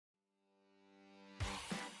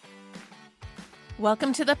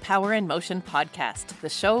Welcome to the Power in Motion podcast, the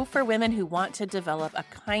show for women who want to develop a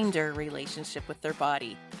kinder relationship with their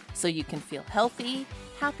body so you can feel healthy,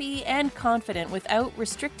 happy, and confident without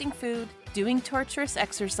restricting food, doing torturous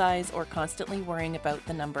exercise, or constantly worrying about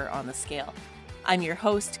the number on the scale. I'm your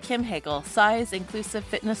host, Kim Hagel, size-inclusive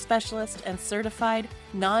fitness specialist and certified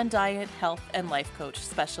non-diet health and life coach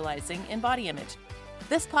specializing in body image.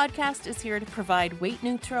 This podcast is here to provide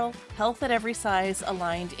weight-neutral, health at every size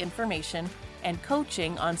aligned information and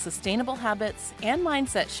coaching on sustainable habits and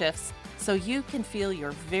mindset shifts so you can feel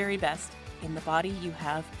your very best in the body you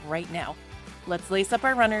have right now. Let's lace up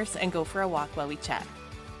our runners and go for a walk while we chat.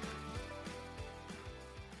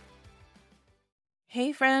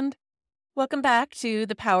 Hey friend, welcome back to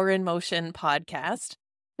the Power in Motion podcast.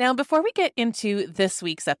 Now, before we get into this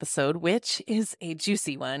week's episode, which is a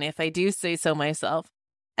juicy one, if I do say so myself,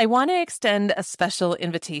 I want to extend a special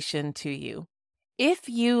invitation to you. If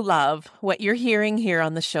you love what you're hearing here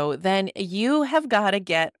on the show, then you have got to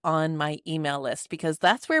get on my email list because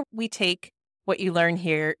that's where we take what you learn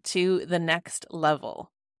here to the next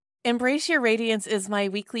level. Embrace Your Radiance is my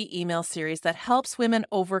weekly email series that helps women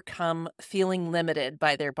overcome feeling limited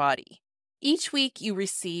by their body. Each week, you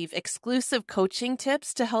receive exclusive coaching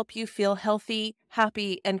tips to help you feel healthy,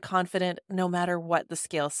 happy, and confident no matter what the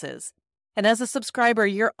scale says. And as a subscriber,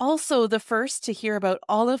 you're also the first to hear about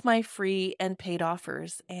all of my free and paid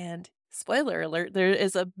offers. And spoiler alert, there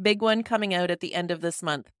is a big one coming out at the end of this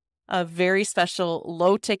month. A very special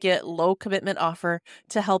low ticket, low commitment offer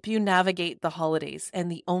to help you navigate the holidays. And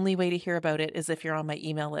the only way to hear about it is if you're on my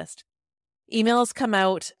email list. Emails come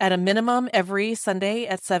out at a minimum every Sunday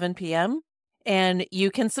at 7 p.m. And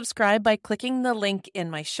you can subscribe by clicking the link in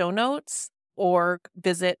my show notes or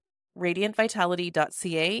visit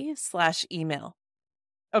radiantvitality.ca/email.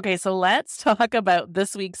 Okay, so let's talk about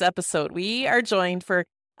this week's episode. We are joined for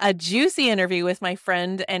a juicy interview with my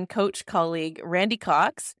friend and coach colleague, Randi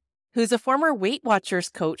Cox, who's a former Weight Watchers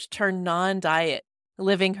coach turned non-diet,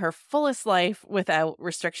 living her fullest life without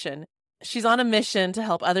restriction. She's on a mission to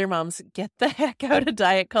help other moms get the heck out of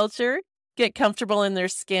diet culture, get comfortable in their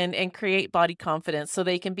skin, and create body confidence so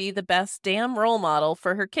they can be the best damn role model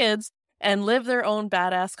for her kids and live their own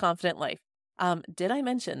badass, confident life. Did I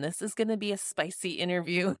mention this is going to be a spicy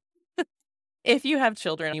interview? If you have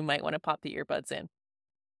children, you might want to pop the earbuds in.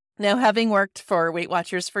 Now, having worked for Weight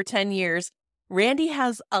Watchers for 10 years, Randi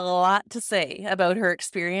has a lot to say about her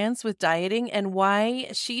experience with dieting and why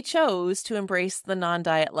she chose to embrace the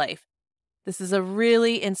non-diet life. This is a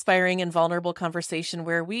really inspiring and vulnerable conversation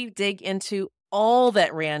where we dig into all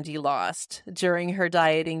that Randi lost during her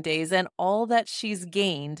dieting days and all that she's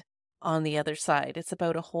gained on the other side. It's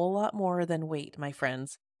about a whole lot more than weight, my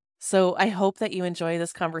friends. So I hope that you enjoy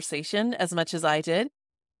this conversation as much as I did.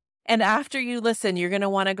 And after you listen, you're going to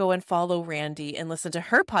want to go and follow Randi and listen to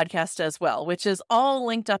her podcast as well, which is all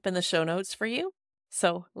linked up in the show notes for you.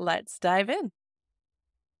 So let's dive in.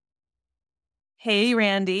 Hey,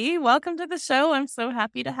 Randi, welcome to the show. I'm so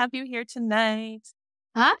happy to have you here tonight.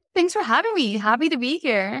 Hi, thanks for having me. Happy to be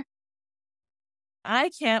here. I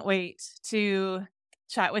can't wait to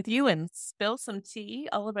chat with you and spill some tea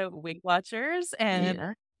all about Weight Watchers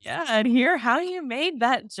and and hear how you made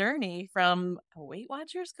that journey from a Weight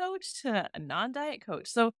Watchers coach to a non-diet coach.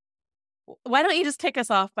 So why don't you just kick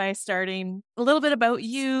us off by starting a little bit about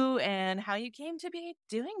you and how you came to be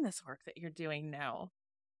doing this work that you're doing now?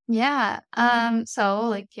 Yeah. So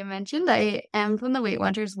like you mentioned, I am from the Weight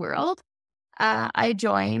Watchers world. I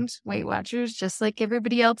joined Weight Watchers just like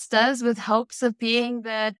everybody else does with hopes of being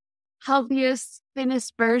the healthiest,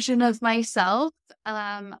 thinnest version of myself.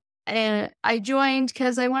 And I joined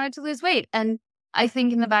because I wanted to lose weight. And I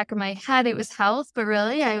think in the back of my head, it was health, but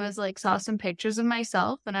really I was like, saw some pictures of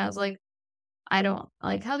myself and I was like, I don't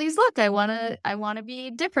like how these look. I want to be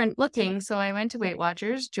different looking. So I went to Weight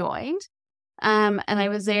Watchers, joined, and I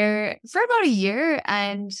was there for about a year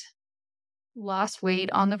and lost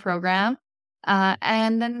weight on the program.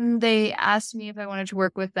 And then they asked me if I wanted to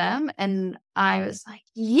work with them. And I was like,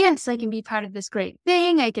 yes, I can be part of this great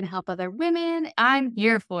thing. I can help other women. I'm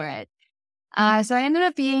here for it. So I ended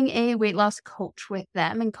up being a weight loss coach with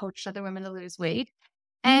them and coached other women to lose weight.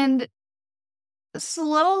 And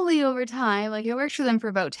slowly over time, like I worked for them for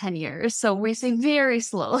about 10 years. So we say very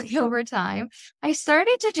slowly over time, I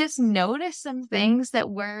started to just notice some things that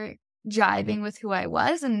weren't jiving with who I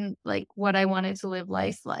was and like what I wanted to live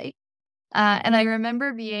life like. And I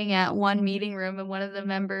remember being at one meeting room and one of the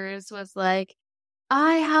members was like,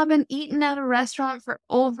 I haven't eaten at a restaurant for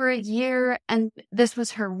over a year. And this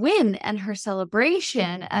was her win and her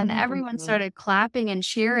celebration. And everyone started clapping and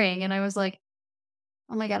cheering. And I was like,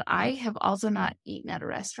 oh my God, I have also not eaten at a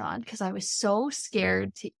restaurant because I was so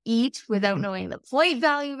scared to eat without knowing the point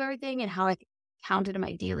value of everything and how I counted in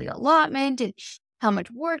my daily allotment and how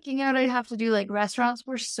much working out I'd have to do. Like restaurants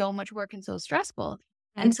were so much work and so stressful.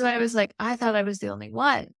 And so I was like, I thought I was the only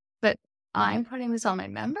one, but I'm putting this on my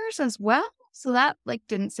members as well. So that like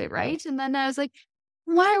didn't sit right. And then I was like,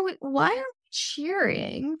 why are we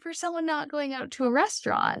cheering for someone not going out to a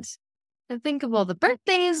restaurant? And think of all the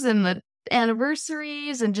birthdays and the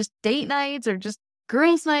anniversaries and just date nights or just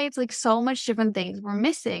girls' nights, like so much different things were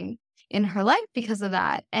missing in her life because of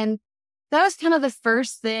that. And that was kind of the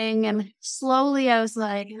first thing. And slowly I was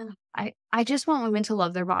like, I just want women to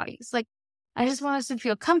love their bodies. Like, I just want us to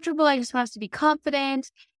feel comfortable. I just want us to be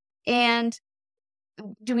confident. And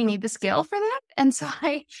do we need the skill for that? And so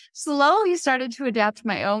I slowly started to adapt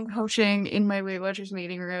my own coaching in my Weight Watchers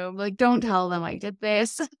meeting room. Like, don't tell them I did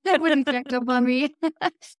this. That wouldn't pick up on me.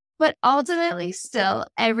 But ultimately, still,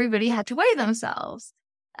 everybody had to weigh themselves.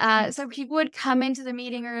 So people would come into the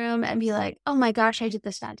meeting room and be like, oh my gosh, I did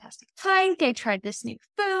this fantastic hike. I tried this new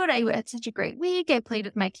food. I had such a great week. I played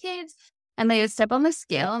with my kids. And they would step on the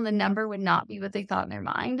scale and the number would not be what they thought in their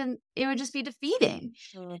mind. And it would just be defeating.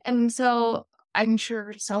 And so I'm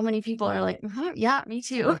sure so many people are like, yeah, me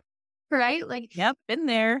too. Right? Like, yep, been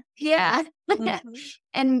there. Yeah.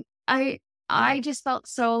 And I just felt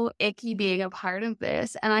so icky being a part of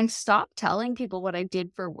this. And I stopped telling people what I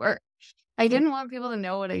did for work. I didn't want people to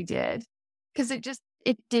know what I did because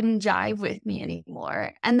it didn't jive with me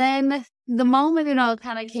anymore. And then the moment it all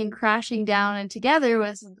kind of came crashing down and together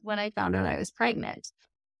was when I found out I was pregnant.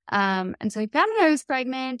 And so I found out I was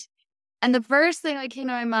pregnant. And the first thing that came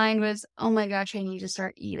to my mind was, oh my gosh, I need to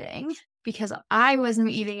start eating because I wasn't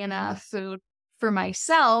eating enough food for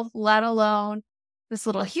myself, let alone this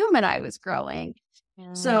little human I was growing.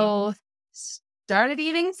 So started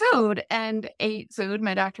eating food and ate food.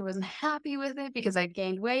 My doctor wasn't happy with it because I'd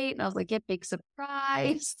gained weight. And I was like, get big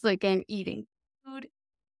surprise. Like I'm eating food.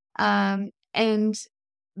 And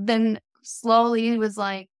then slowly it was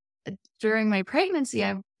like during my pregnancy,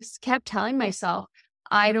 I just kept telling myself,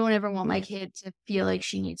 I don't ever want my kid to feel like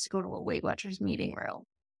she needs to go to a Weight Watchers meeting room.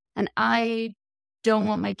 And I don't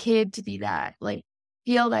want my kid to be that, like,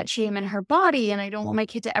 feel that shame in her body. And I don't want my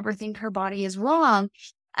kid to ever think her body is wrong.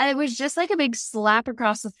 And it was just like a big slap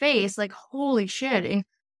across the face, like, holy shit. And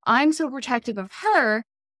I'm so protective of her.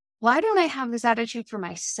 Why don't I have this attitude for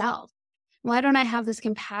myself? Why don't I have this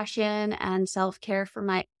compassion and self-care for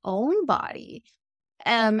my own body?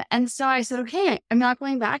 And so I said, okay, I'm not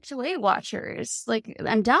going back to Weight Watchers. Like,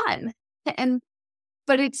 I'm done.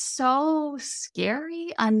 But it's so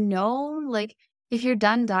scary, unknown. Like, if you're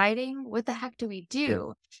done dieting, what the heck do we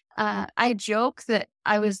do? I joke that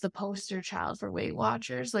I was the poster child for Weight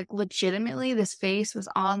Watchers. Like, legitimately, this face was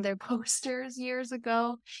on their posters years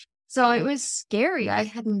ago. So it was scary. I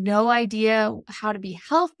had no idea how to be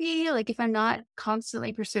healthy. Like, if I'm not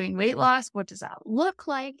constantly pursuing weight loss, what does that look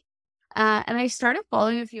like? And I started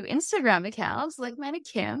following a few Instagram accounts like Manny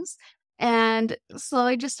Kim's and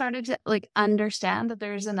slowly just started to like understand that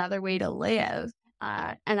there's another way to live.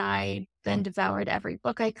 And I then devoured every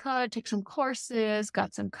book I could, took some courses,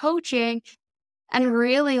 got some coaching, and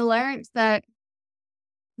really learned that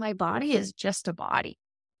my body is just a body.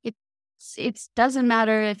 It doesn't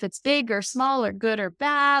matter if it's big or small or good or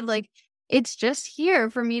bad. Like it's just here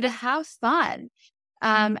for me to have fun.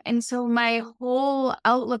 And so my whole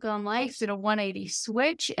outlook on life did a 180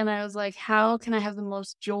 switch. And I was like, how can I have the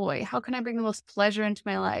most joy? How can I bring the most pleasure into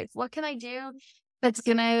my life? What can I do that's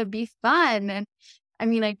going to be fun? And I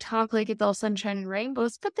mean, I talk like it's all sunshine and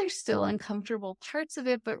rainbows, but there's still uncomfortable parts of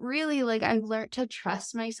it. But really, like I've learned to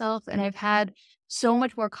trust myself and I've had so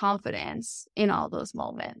much more confidence in all those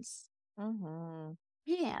moments. Mm-hmm.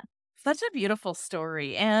 Yeah. Such a beautiful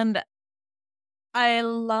story. And I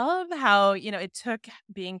love how, it took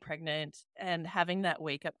being pregnant and having that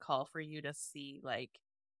wake up call for you to see, like,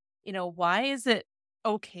 why is it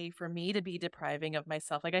okay for me to be depriving of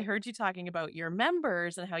myself? Like, I heard you talking about your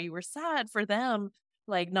members and how you were sad for them,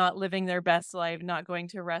 like, not living their best life, not going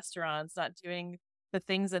to restaurants, not doing the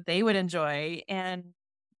things that they would enjoy. And,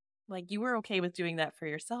 like, you were okay with doing that for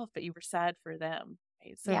yourself, but you were sad for them.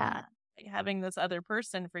 Right? So, Yeah. having this other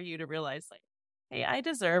person for you to realize, like, hey, I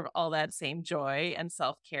deserve all that same joy and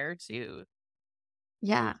self-care too.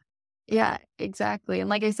 Yeah. Yeah, exactly. And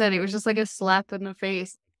like I said, it was just like a slap in the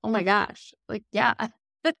face. Oh my gosh. Like, yeah.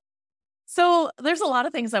 So there's a lot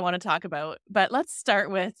of things I want to talk about, but let's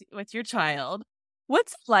start with your child.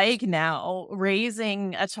 What's it like now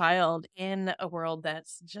raising a child in a world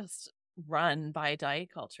that's just run by diet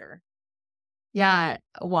culture? Yeah.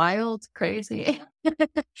 Wild, crazy.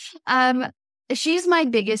 um, she's my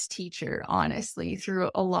biggest teacher, honestly,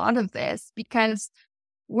 through a lot of this, because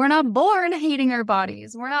we're not born hating our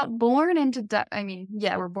bodies. We're not born into,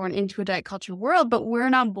 yeah, we're born into a diet culture world, but we're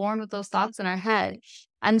not born with those thoughts in our head.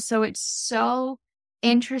 And so it's so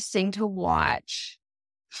interesting to watch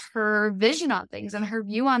her vision on things and her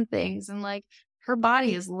view on things. And like, her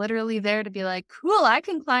body is literally there to be like, cool, I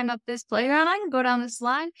can climb up this playground. I can go down this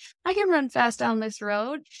line. I can run fast down this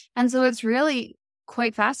road. And so it's really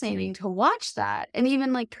quite fascinating to watch that. And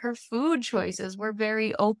even like her food choices were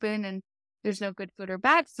very open, and there's no good food or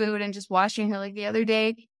bad food. And just watching her, like the other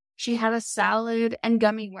day, she had a salad and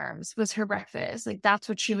gummy worms was her breakfast. Like that's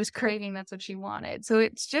what she was craving. That's what she wanted. So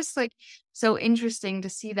it's just like so interesting to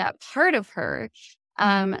see that part of her.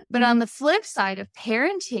 But on the flip side of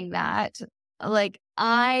parenting that, like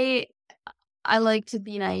I like to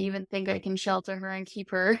be naive and think I can shelter her and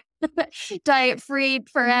keep her diet free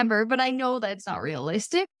forever, but I know that's not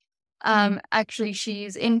realistic. Actually,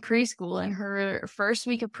 she's in preschool, and her first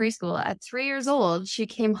week of preschool at 3 years old, she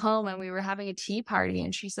came home and we were having a tea party,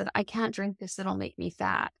 and she said, I can't drink this. It'll make me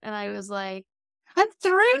fat. And I was like, I'm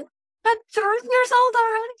 3 years old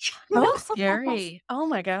already. So scary. Oh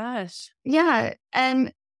my gosh. Yeah.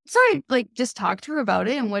 And so I like just talked to her about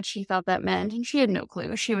it and what she thought that meant. And she had no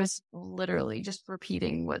clue. She was literally just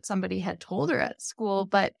repeating what somebody had told her at school.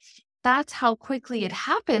 But that's how quickly it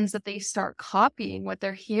happens, that they start copying what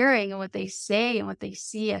they're hearing and what they say and what they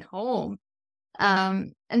see at home.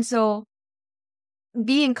 And so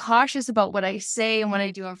being cautious about what I say and what I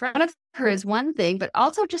do in front of her is one thing, but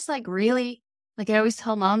also just like really, like I always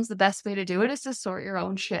tell moms, the best way to do it is to sort your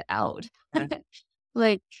own shit out.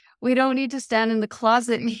 Like, we don't need to stand in the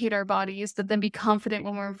closet and hate our bodies, but then be confident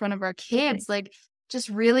when we're in front of our kids. Like, just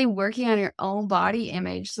really working on your own body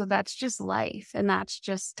image. So that's just life. And that's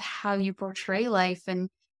just how you portray life. And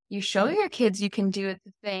you show your kids you can do it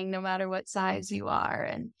the thing no matter what size you are.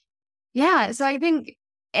 And yeah, so I think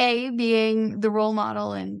being the role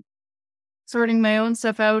model and sorting my own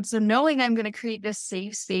stuff out. So knowing I'm going to create this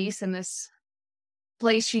safe space and this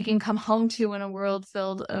place she can come home to in a world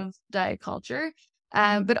filled of diet culture.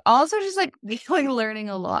 But also just like really learning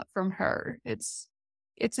a lot from her. It's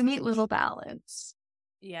a neat little balance.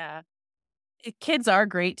 Yeah. Kids are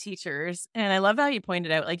great teachers. And I love how you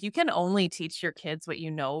pointed out, like, you can only teach your kids what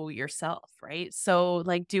you know yourself, right? So,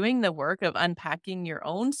 like, doing the work of unpacking your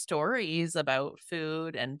own stories about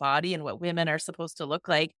food and body and what women are supposed to look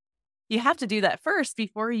like, you have to do that first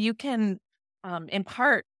before you can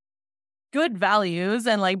impart good values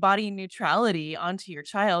and like body neutrality onto your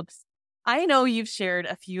child. I know you've shared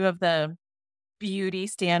a few of the beauty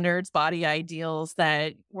standards, body ideals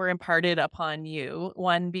that were imparted upon you.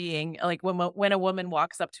 One being like when a woman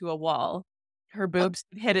walks up to a wall, her boobs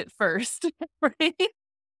hit it first, right?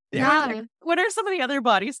 Yeah. What are some of the other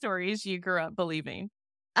body stories you grew up believing?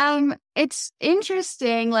 It's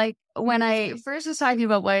interesting. Like when I first was talking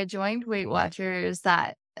about why I joined Weight Watchers,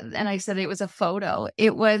 and I said it was a photo.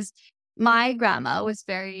 It was my grandma was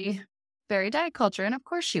very, very diet culture, and of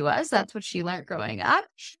course she was. That's what she learned growing up.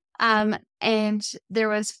 And there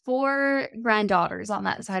was 4 granddaughters on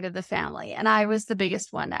that side of the family, and I was the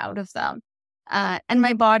biggest one out of them. And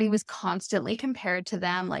my body was constantly compared to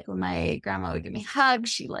them. Like when my grandma would give me hugs,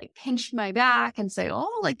 she like pinched my back and say,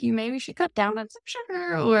 oh, like you maybe should cut down on some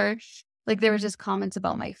sugar. Or like there was just comments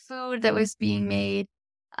about my food that was being made.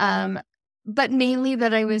 But mainly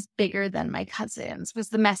that I was bigger than my cousins was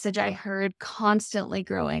the message I heard constantly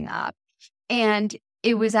growing up. And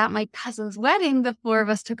it was at my cousin's wedding, the 4 of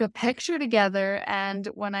us took a picture together. And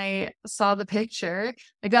when I saw the picture,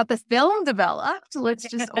 I got the film developed. Let's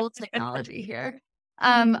just old technology here.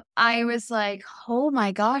 I was like, oh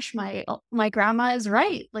my gosh, my grandma is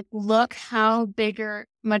right. Like, look how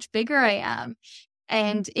much bigger I am.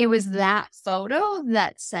 And it was that photo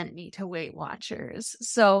that sent me to Weight Watchers.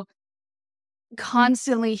 So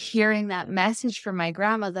constantly hearing that message from my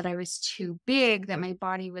grandma that I was too big, that my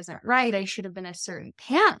body wasn't right, I should have been a certain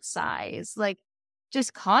pant size, like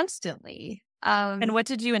just constantly. And what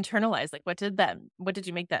did you internalize? Like, what did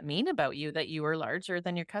you make that mean about you, that you were larger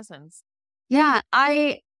than your cousins? Yeah,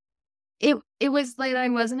 it was like I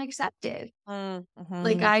wasn't accepted. Mm-hmm.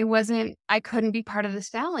 Like I couldn't be part of this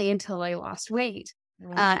family until I lost weight.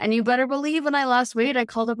 And you better believe when I lost weight, I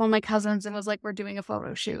called up all my cousins and was like, we're doing a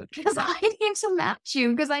photo shoot because I need to match you,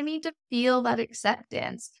 because I need to feel that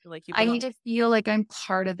acceptance. Like I need to feel like I'm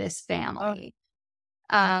part of this family.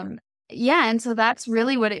 Yeah. And so that's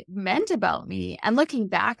really what it meant about me. And looking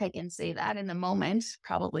back, I can say that in the moment,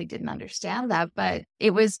 probably didn't understand that, but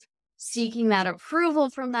it was seeking that approval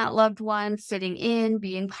from that loved one, fitting in,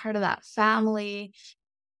 being part of that family.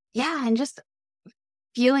 Yeah. And just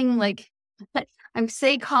feeling like I'm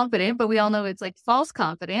say confident, but we all know it's like false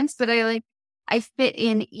confidence, but I fit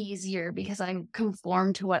in easier because I'm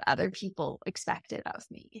conformed to what other people expected of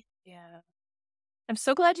me. Yeah. I'm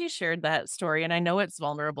so glad you shared that story. And I know it's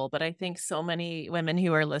vulnerable, but I think so many women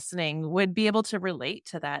who are listening would be able to relate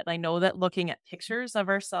to that. I know that looking at pictures of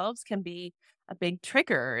ourselves can be a big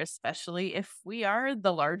trigger, especially if we are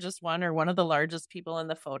the largest one or one of the largest people in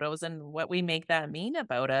the photos and what we make that mean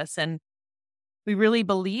about us. And we really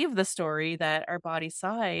believe the story that our body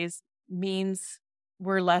size means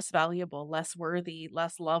we're less valuable, less worthy,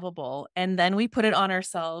 less lovable. And then we put it on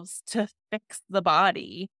ourselves to fix the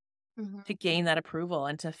body Mhm. to gain that approval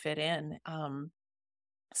and to fit in.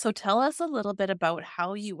 So tell us a little bit about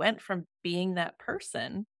how you went from being that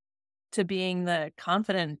person to being the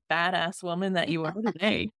confident, badass woman that you are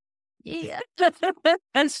today. Yeah.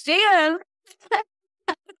 And Stan.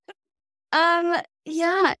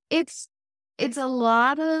 Yeah, it's a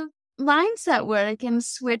lot of mindset work and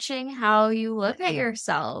switching how you look at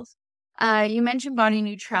yourself. You mentioned body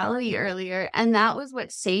neutrality earlier, and that was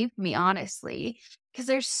what saved me, honestly, because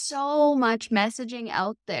there's so much messaging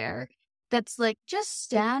out there that's like, just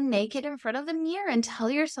stand naked in front of the mirror and tell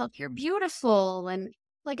yourself you're beautiful. And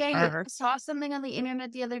like, I Uh-huh. saw something on the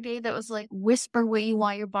internet the other day that was like, whisper what you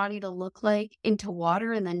want your body to look like into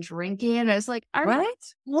water and then drink it. And I was like, What?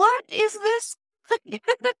 what is this?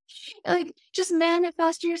 Like, just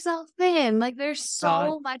manifest yourself in. Like, there's God.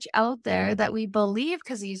 so much out there that we believe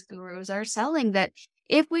because these gurus are selling that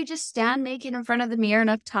if we just stand naked in front of the mirror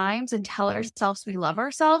enough times and tell ourselves we love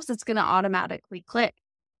ourselves, it's going to automatically click.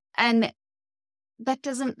 And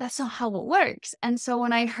that's not how it works. And so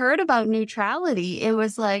when I heard about neutrality, it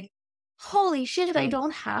was like, holy shit, I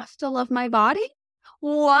don't have to love my body.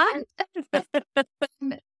 What?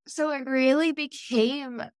 So it really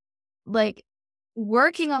became like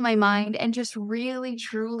working on my mind and just really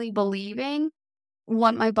truly believing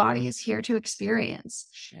what my body is here to experience.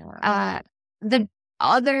 Sure. The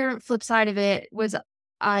other flip side of it was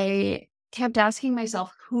I kept asking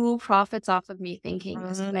myself, who profits off of me thinking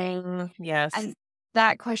this way? Yes. And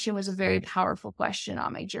that question was a very powerful question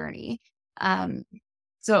on my journey.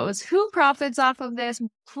 So it was, who profits off of this?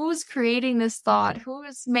 Who's creating this thought? Who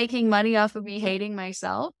is making money off of me hating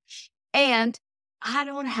myself? And I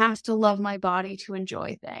don't have to love my body to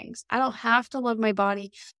enjoy things. I don't have to love my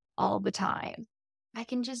body all the time. I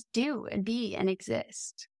can just do and be and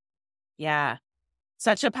exist. Yeah.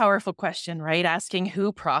 Such a powerful question, right? Asking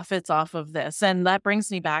who profits off of this. And that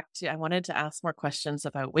brings me back to I wanted to ask more questions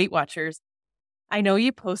about Weight Watchers. I know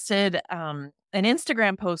you posted an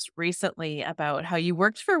Instagram post recently about how you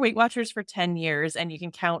worked for Weight Watchers for 10 years and you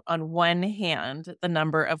can count on one hand the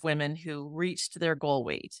number of women who reached their goal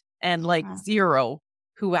weight and like Yeah. zero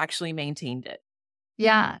who actually maintained it.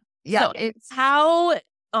 Yeah. So how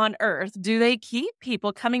on earth do they keep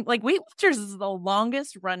people coming? Like Weight Watchers is the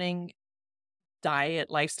longest running diet,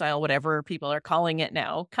 lifestyle, whatever people are calling it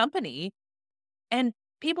now, company. And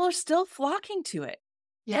people are still flocking to it.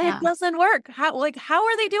 And it doesn't work. How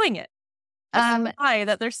are they doing it? The supply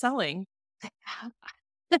that they're selling.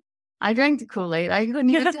 I drank the Kool-Aid. I couldn't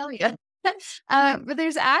even tell you. But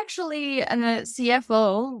there's actually a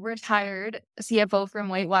CFO, retired CFO from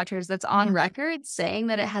Weight Watchers, that's on record saying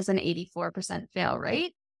that it has an 84% fail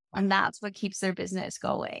rate. And that's what keeps their business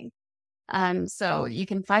going. So you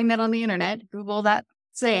can find that on the internet, Google that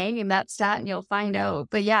saying and that stat, and you'll find out.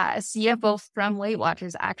 But yeah, a CFO from Weight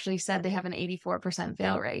Watchers actually said they have an 84%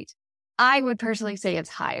 fail rate. I would personally say it's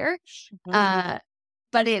higher,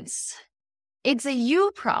 but it's a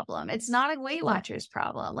you problem. It's not a Weight Watchers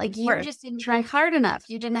problem. Like, you just didn't try hard enough.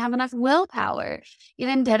 You didn't have enough willpower. You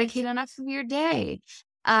didn't dedicate enough of your day.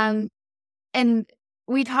 And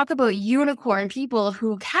we talk about unicorn people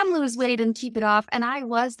who can lose weight and keep it off. And I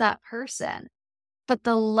was that person. But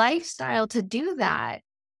the lifestyle to do that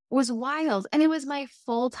was wild. And it was my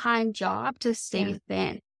full-time job to stay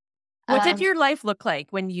thin. What did your life look like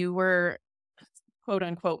when you were, quote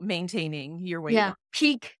unquote, maintaining your weight? Yeah.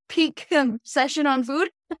 Peak session on food.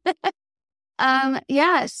 So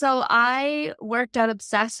I worked out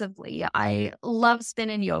obsessively. I love spin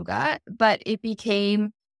and yoga, but it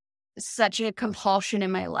became such a compulsion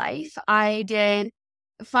in my life. I did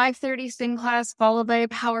 5:30 spin class followed by a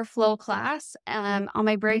power flow class. On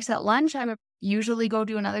my breaks at lunch, I would usually go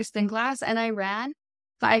do another spin class, and I ran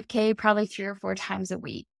 5K probably 3 or 4 times a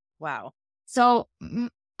week. Wow. So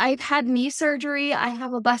I've had knee surgery. I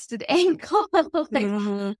have a busted ankle.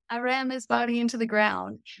 I ran this body into the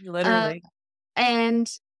ground. Literally. And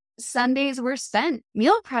Sundays were spent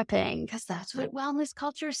meal prepping because that's what wellness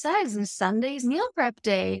culture says. And Sunday's meal prep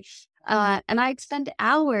day. And I'd spend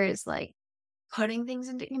hours like putting things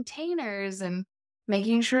into containers and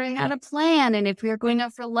making sure I had a plan. And if we were going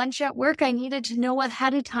out for lunch at work, I needed to know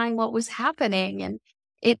ahead of time what was happening. And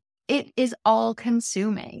it is all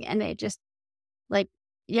consuming. And it just like,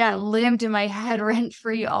 yeah, lived in my head rent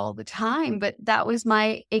free all the time. But that was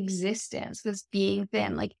my existence, was being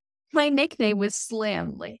thin. Like my nickname was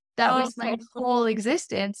Slim. Like that was my whole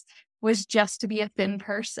existence, was just to be a thin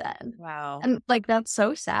person. Wow. And like, that's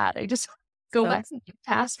so sad. I just go back and give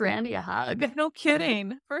past Randy a hug. No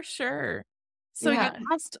kidding, for sure. So Yeah.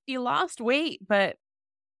 you lost weight, but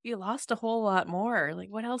you lost a whole lot more. Like,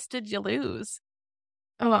 what else did you lose?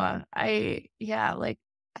 Like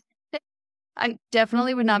I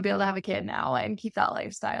definitely would not be able to have a kid now and keep that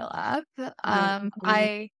lifestyle up.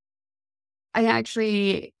 I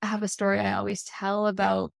actually have a story I always tell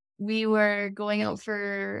about. We were going to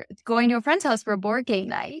a friend's house for a board game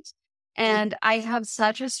night. And I have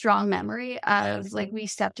such a strong memory of like, we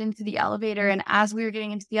stepped into the elevator, and as we were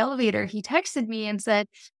getting into the elevator, he texted me and said,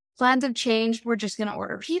 plans have changed. We're just going to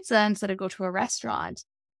order pizza instead of go to a restaurant.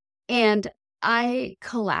 And I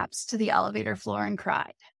collapsed to the elevator floor and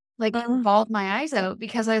cried, like bawled my eyes out,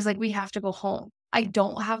 because I was like, we have to go home. I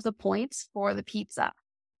don't have the points for the pizza.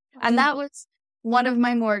 And that was one of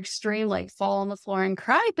my more extreme, like fall on the floor and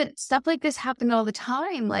cry. But stuff like this happened all the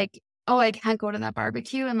time. Like, oh, I can't go to that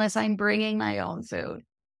barbecue unless I'm bringing my own food.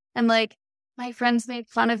 And like, my friends made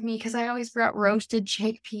fun of me because I always brought roasted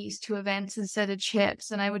chickpeas to events instead of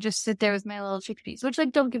chips. And I would just sit there with my little chickpeas, which,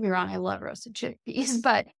 like, don't get me wrong, I love roasted chickpeas,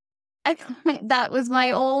 but that was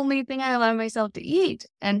my only thing I allowed myself to eat.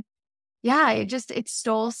 And yeah, it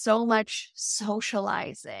stole so much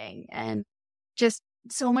socializing and just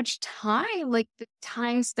so much time, like the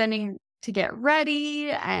time spending to get ready,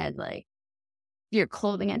 and like your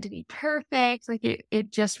clothing had to be perfect. Like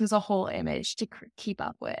it just was a whole image to keep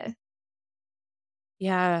up with.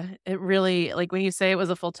 Yeah, it really, like when you say it was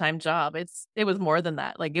a full-time job, it was more than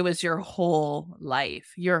that. Like it was your whole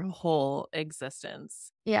life, your whole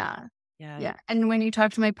existence. Yeah. Yeah. Yeah. And when you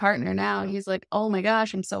talk to my partner now, he's like, oh my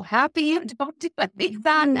gosh, I'm so happy you don't do anything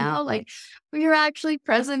that now. Like we are actually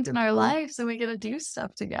present in our lives and we get to do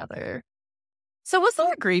stuff together. So was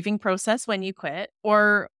there a grieving process when you quit,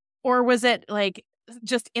 or was it like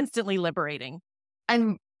just instantly liberating?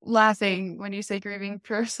 I'm laughing when you say grieving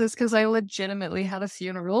process because I legitimately had a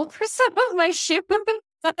funeral for some of my shoes.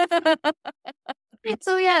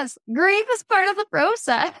 So yes, grief is part of the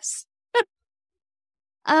process.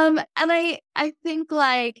 And I think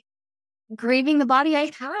like grieving the body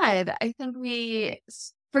I had, I think we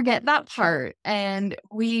forget that part, and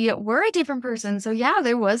we were a different person. So yeah,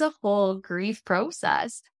 there was a whole grief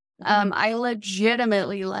process. I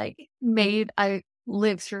legitimately I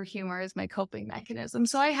lived through humor as my coping mechanism.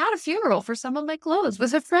 So I had a funeral for some of my clothes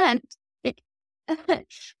with a friend.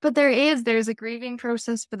 But there's a grieving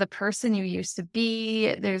process for the person you used to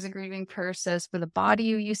be. There's a grieving process for the body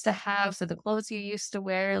you used to have. So the clothes you used to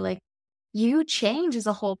wear, like you change as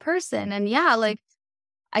a whole person. And yeah, like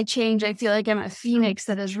I change. I feel like I'm a phoenix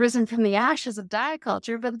that has risen from the ashes of diet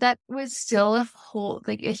culture, but that was still a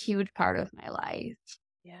huge part of my life.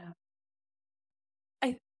 Yeah.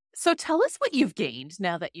 So tell us what you've gained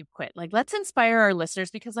now that you've quit. Like, let's inspire our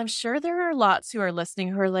listeners, because I'm sure there are lots who are listening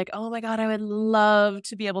who are like, oh my God, I would love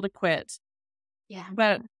to be able to quit. Yeah.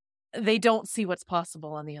 But they don't see what's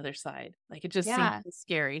possible on the other side. Like, it just seems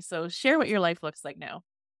scary. So share what your life looks like now.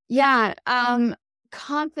 Yeah.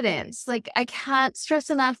 Confidence. Like I can't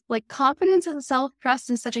stress enough, like confidence and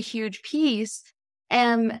self-trust is such a huge piece.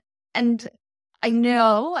 And I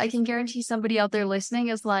know I can guarantee somebody out there listening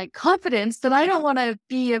is like, confidence that I don't want to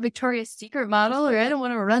be a Victoria's Secret model, or I don't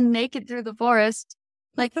want to run naked through the forest.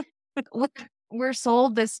 Like we're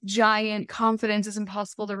sold this giant confidence is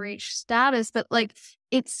impossible to reach status, but like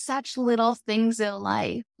it's such little things in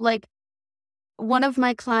life. Like one of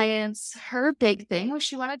my clients, her big thing was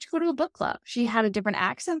she wanted to go to a book club. She had a different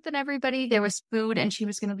accent than everybody. There was food and she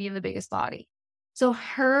was going to be in the biggest body. So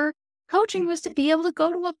her coaching was to be able to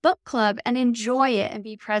go to a book club and enjoy it and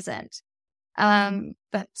be present.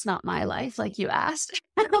 That's not my life, like you asked.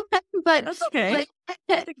 But that's okay. Like,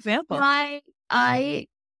 example. I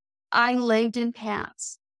lived in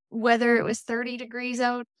pants, whether it was 30 degrees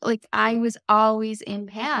out, like I was always in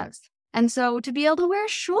pants. And so to be able to wear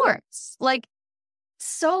shorts,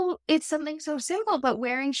 so it's something so simple, but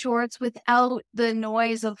wearing shorts without the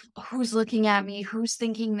noise of who's looking at me, who's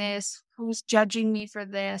thinking this, who's judging me for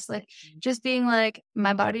this, like just being like,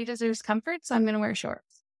 my body deserves comfort, so I'm going to wear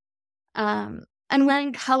shorts. And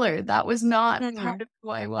wearing color, that was not part of who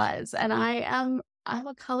I was. And I'm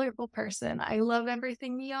a colorful person. I love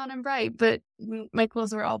everything neon and bright, but my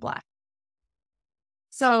clothes were all black.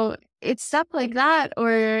 So it's stuff like that,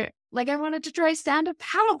 or like I wanted to try stand-up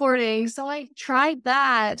paddleboarding. So I tried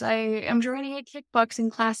that. I am joining a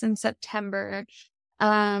kickboxing class in September.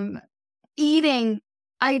 Um, Eating.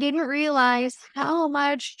 I didn't realize how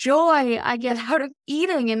much joy I get out of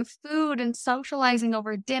eating and food and socializing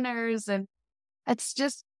over dinners. And it's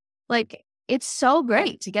just like, it's so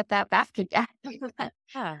great to get that back again. Yeah.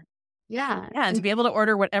 Yeah. Yeah. And to be able to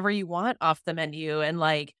order whatever you want off the menu and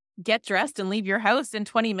like get dressed and leave your house in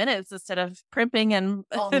 20 minutes instead of primping and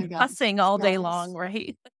Oh my God. fussing all day Yes. long,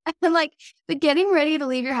 right? And like the getting ready to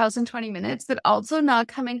leave your house in 20 minutes, but also not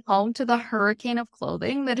coming home to the hurricane of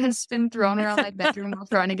clothing that has been thrown around my bedroom while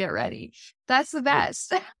trying to get ready. That's the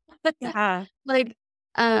best. Yeah. Like,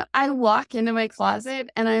 I walk into my closet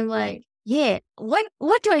and I'm like, yeah, what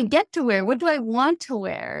do I get to wear? What do I want to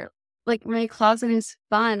wear? Like my closet is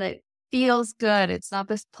fun. It feels good. It's not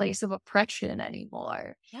this place of oppression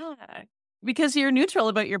anymore. Yeah. Because you're neutral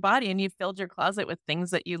about your body and you've filled your closet with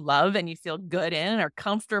things that you love and you feel good in or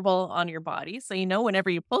comfortable on your body. So you know whenever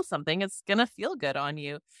you pull something, it's gonna feel good on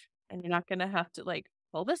you. And you're not gonna have to like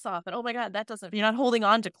pull this off and oh my God, that doesn't you're not holding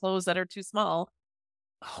on to clothes that are too small,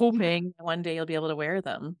 Yeah. hoping one day you'll be able to wear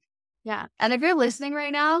them. Yeah. And if you're listening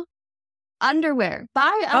right now, underwear.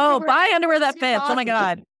 Buy Oh, underwear buy underwear that that fits your fits. Oh my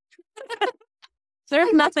body. God.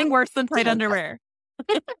 There's nothing worse than tight underwear.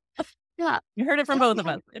 Yeah. You heard it from both of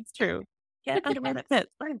us. It's true. Get underwear that fits.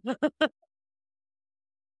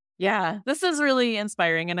 Yeah, this is really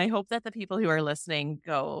inspiring. And I hope that the people who are listening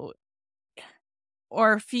go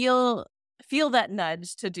or feel that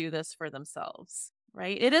nudge to do this for themselves,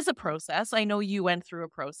 right? It is a process. I know you went through a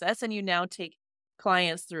process and you now take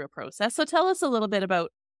clients through a process. So tell us a little bit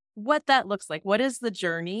about what that looks like. What is the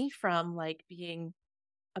journey from like being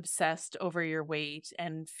obsessed over your weight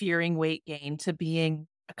and fearing weight gain to being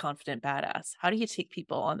a confident badass? How do you take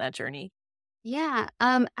people on that journey? Yeah.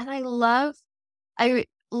 And I love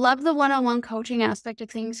the one-on-one coaching aspect of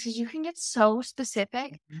things because you can get so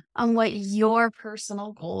specific Mhm. on what your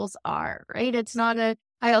personal goals are, right? It's not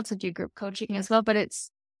I also do group coaching as well, but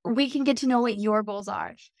we can get to know what your goals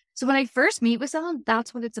are. So when I first meet with someone,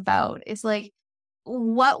 that's what it's about. It's like,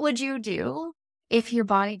 what would you do if your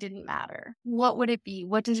body didn't matter? What would it be?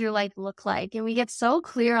 What does your life look like? And we get so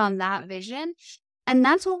clear on that vision. And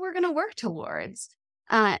that's what we're going to work towards.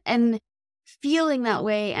 And feeling that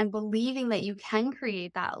way and believing that you can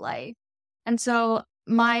create that life. And so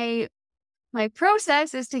my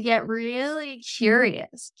process is to get really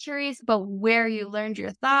curious about where you learned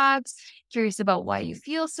your thoughts, curious about why you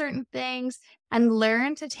feel certain things, and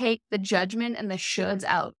learn to take the judgment and the shoulds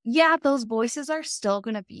out. Yeah, those voices are still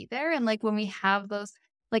going to be there. And like when we have those,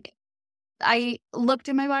 like I looked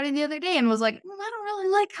at my body the other day and was like, I don't really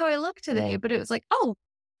like how I look today. But it was like, oh,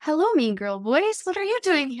 hello, mean girl voice. What are you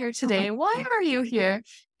doing here today? Why are you here?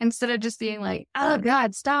 Instead of just being like, oh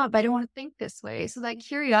God, stop. I don't want to think this way. So that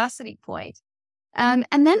curiosity point. And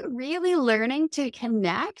then really learning to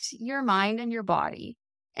connect your mind and your body.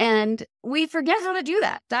 And we forget how to do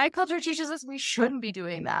that. Diet culture teaches us we shouldn't be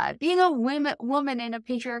doing that. Being a woman in a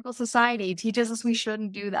patriarchal society teaches us we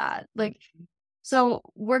shouldn't do that. Like, so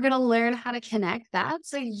we're going to learn how to connect that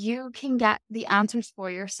so you can get the answers for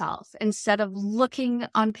yourself instead of looking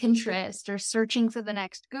on Pinterest or searching for the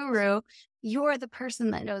next guru. You're the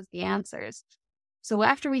person that knows the answers. So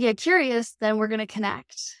after we get curious, then we're going to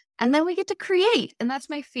connect and then we get to create. And that's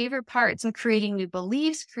my favorite part. So creating new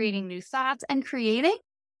beliefs, creating new thoughts, and creating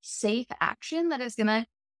safe action that is going to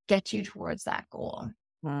get you towards that goal.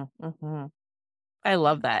 Mm-hmm. I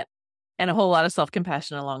love that. And a whole lot of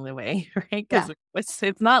self-compassion along the way, right? Because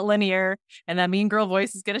it's not linear and that mean girl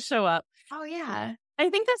voice is going to show up. Oh, yeah. I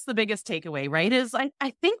think that's the biggest takeaway, right? Is I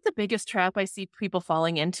think the biggest trap I see people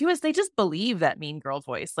falling into is they just believe that mean girl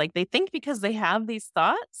voice. Like they think because they have these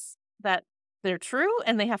thoughts that they're true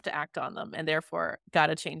and they have to act on them and therefore got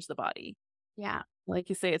to change the body. Yeah. Like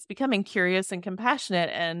you say, it's becoming curious and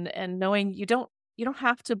compassionate and knowing you don't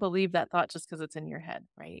have to believe that thought just because it's in your head,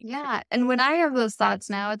 right? Yeah. And when I have those thoughts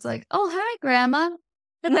now, it's like, oh, hi, grandma.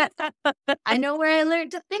 I know where I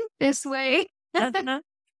learned to think this way.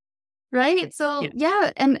 Right. So,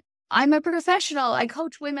 yeah. And I'm a professional. I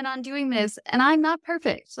coach women on doing this, and I'm not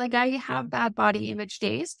perfect. Like, I have bad body image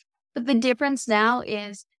days. But the difference now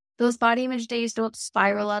is those body image days don't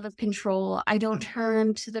spiral out of control. I don't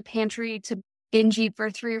turn to the pantry to binge eat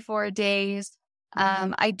for 3 or 4 days.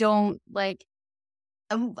 I don't like,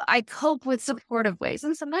 I cope with supportive ways.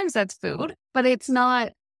 And sometimes that's food, but it's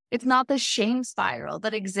not the shame spiral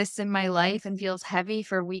that exists in my life and feels heavy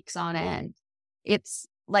for weeks on end. It's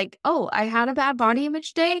like, oh, I had a bad body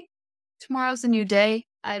image day. Tomorrow's a new day.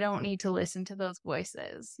 I don't need to listen to those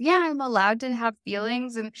voices. Yeah, I'm allowed to have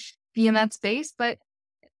feelings and be in that space, but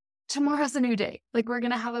tomorrow's a new day. Like, we're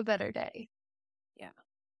going to have a better day. Yeah.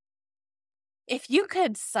 If you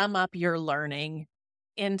could sum up your learning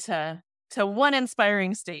into one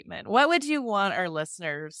inspiring statement, what would you want our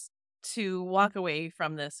listeners to walk away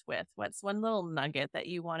from this with? What's one little nugget that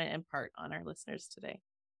you want to impart on our listeners today?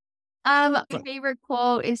 My favorite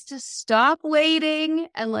quote is to stop waiting.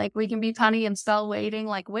 And like, we can be funny and stop waiting.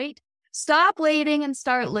 Like, stop waiting and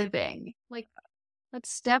start living. Like, let's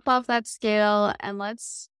step off that scale and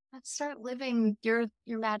let's start living your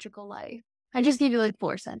magical life. I just gave you like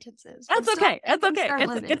 4 sentences. That's okay. That's okay.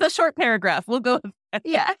 It's a short paragraph. We'll go with that.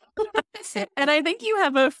 Yeah. And I think you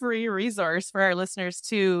have a free resource for our listeners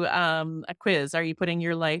too, a quiz. Are you putting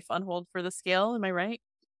your life on hold for the scale? Am I right?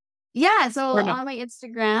 Yeah. So on my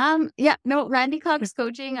Instagram, Randi Cox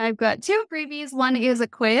Coaching, I've got 2 freebies. One is a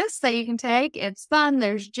quiz that you can take. It's fun.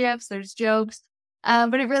 There's GIFs, there's jokes.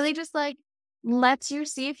 But it really just like lets you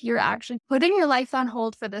see if you're actually putting your life on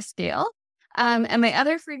hold for the scale. And my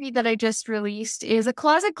other freebie that I just released is a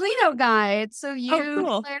closet clean out guide. So you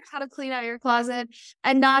learn how to clean out your closet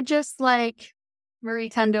and not just like Marie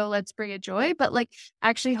Kondo, let's bring it joy, but like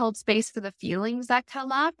actually hold space for the feelings that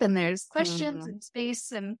come up. And there's questions and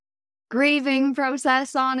space and grieving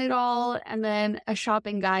process on it all. And then a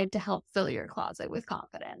shopping guide to help fill your closet with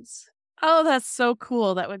confidence. Oh, that's so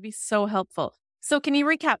cool. That would be so helpful. So can you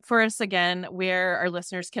recap for us again where our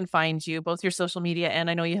listeners can find you, both your social media and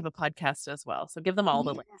I know you have a podcast as well. So give them all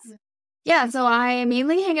the links. Yeah, so I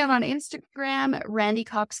mainly hang out on Instagram, Randi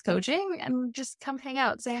Cox Coaching, and just come hang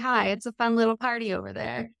out, say hi. It's a fun little party over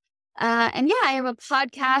there. And yeah, I have a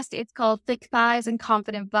podcast. It's called Thick Thighs and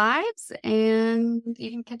Confident Vibes. And you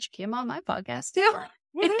can catch Kim on my podcast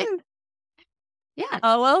too. Yeah.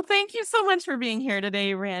 Oh, well, thank you so much for being here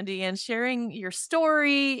today, Randi, and sharing your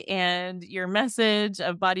story and your message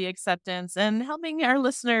of body acceptance and helping our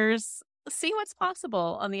listeners see what's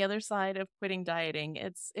possible on the other side of quitting dieting.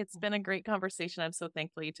 It's been a great conversation. I'm so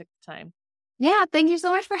thankful you took the time. Yeah. Thank you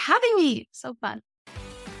so much for having me. So fun.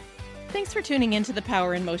 Thanks for tuning into the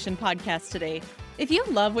Power in Motion podcast today. If you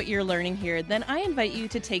love what you're learning here, then I invite you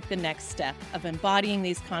to take the next step of embodying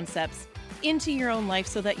these concepts into your own life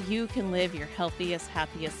so that you can live your healthiest,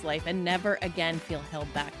 happiest life and never again feel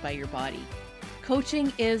held back by your body.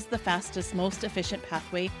 Coaching is the fastest, most efficient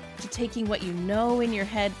pathway to taking what you know in your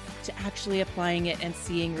head to actually applying it and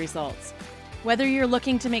seeing results. Whether you're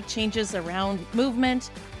looking to make changes around movement,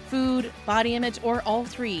 food, body image, or all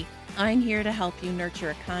 3, I'm here to help you nurture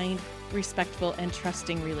a kind, respectful, and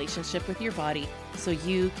trusting relationship with your body so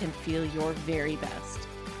you can feel your very best.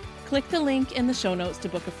 Click the link in the show notes to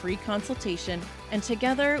book a free consultation, and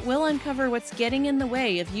together we'll uncover what's getting in the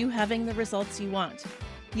way of you having the results you want.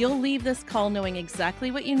 You'll leave this call knowing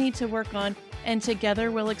exactly what you need to work on, and together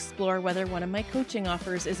we'll explore whether one of my coaching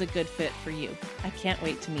offers is a good fit for you. I can't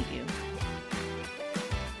wait to meet you.